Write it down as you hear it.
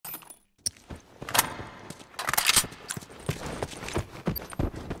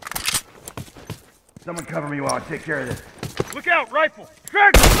Someone cover me while I take care of this. Look out, rifle!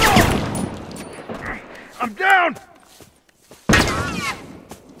 Drag! I'm down!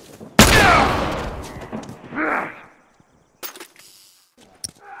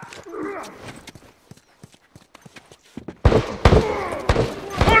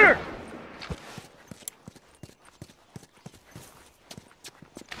 Hunter!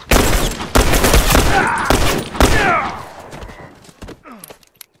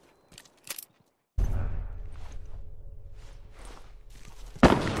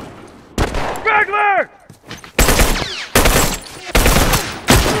 Straggler!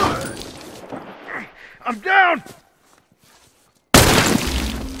 I'm down!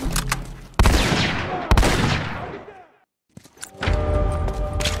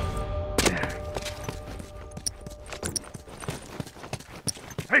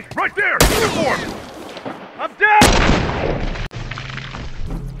 Hey, right there! Uniform! I'm down!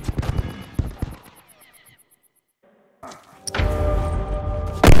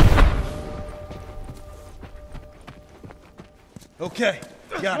 Okay,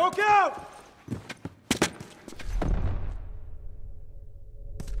 got it. Smoke out!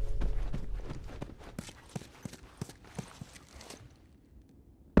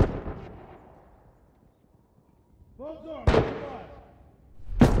 Bombs on,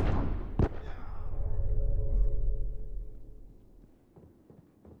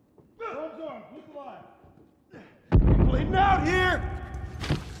 Bombs on, keep alive. Bleeding out here!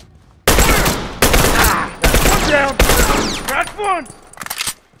 One down! That's one!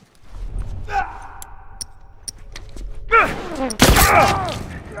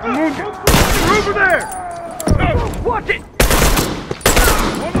 I'm wounded! You're over there! Watch it!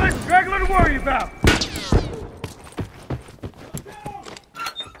 One less straggler to worry about!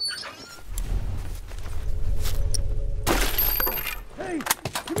 Hey!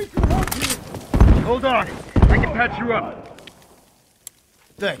 Give me some help here! Hold on, I can patch you up.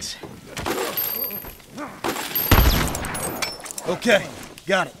 Thanks. Okay,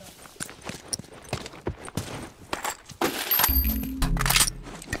 got it.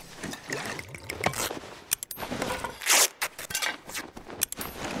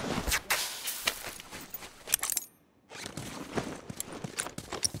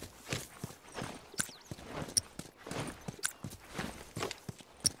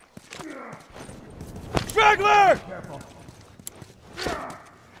 Straggler! Careful.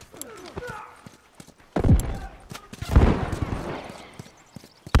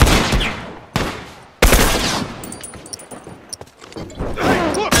 Hey,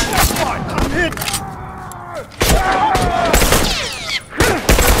 look! I'm hit!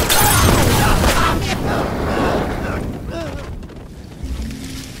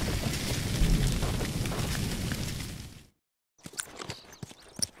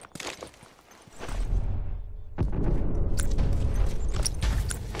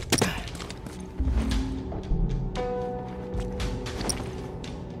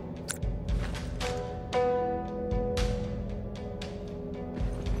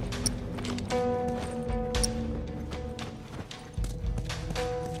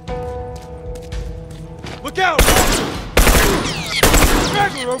 Look out!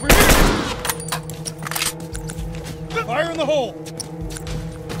 Straggler over here! Fire in the hole!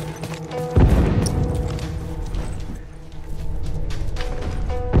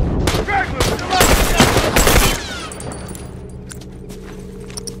 Straggler, come on!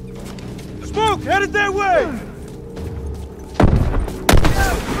 Smoke, headed that way!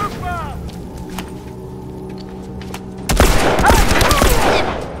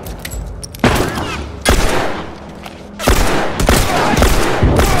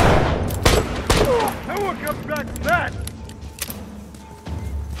 Comes back from that!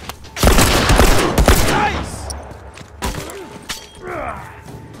 Nice!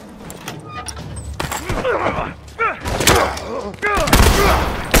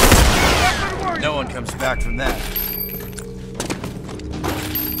 No one comes back from that.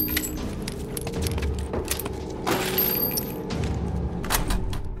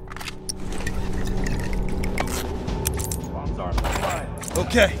 Bombs are fine.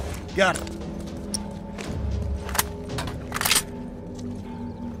 Okay, got it.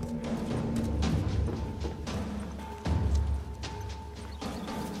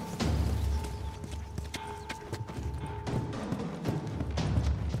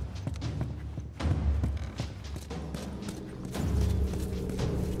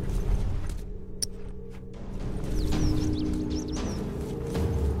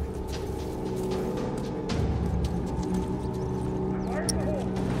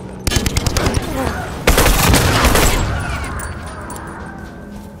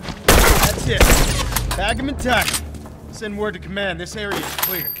 That's it. Tag him and tag him. Send word to command. This area is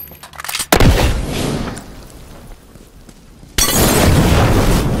clear.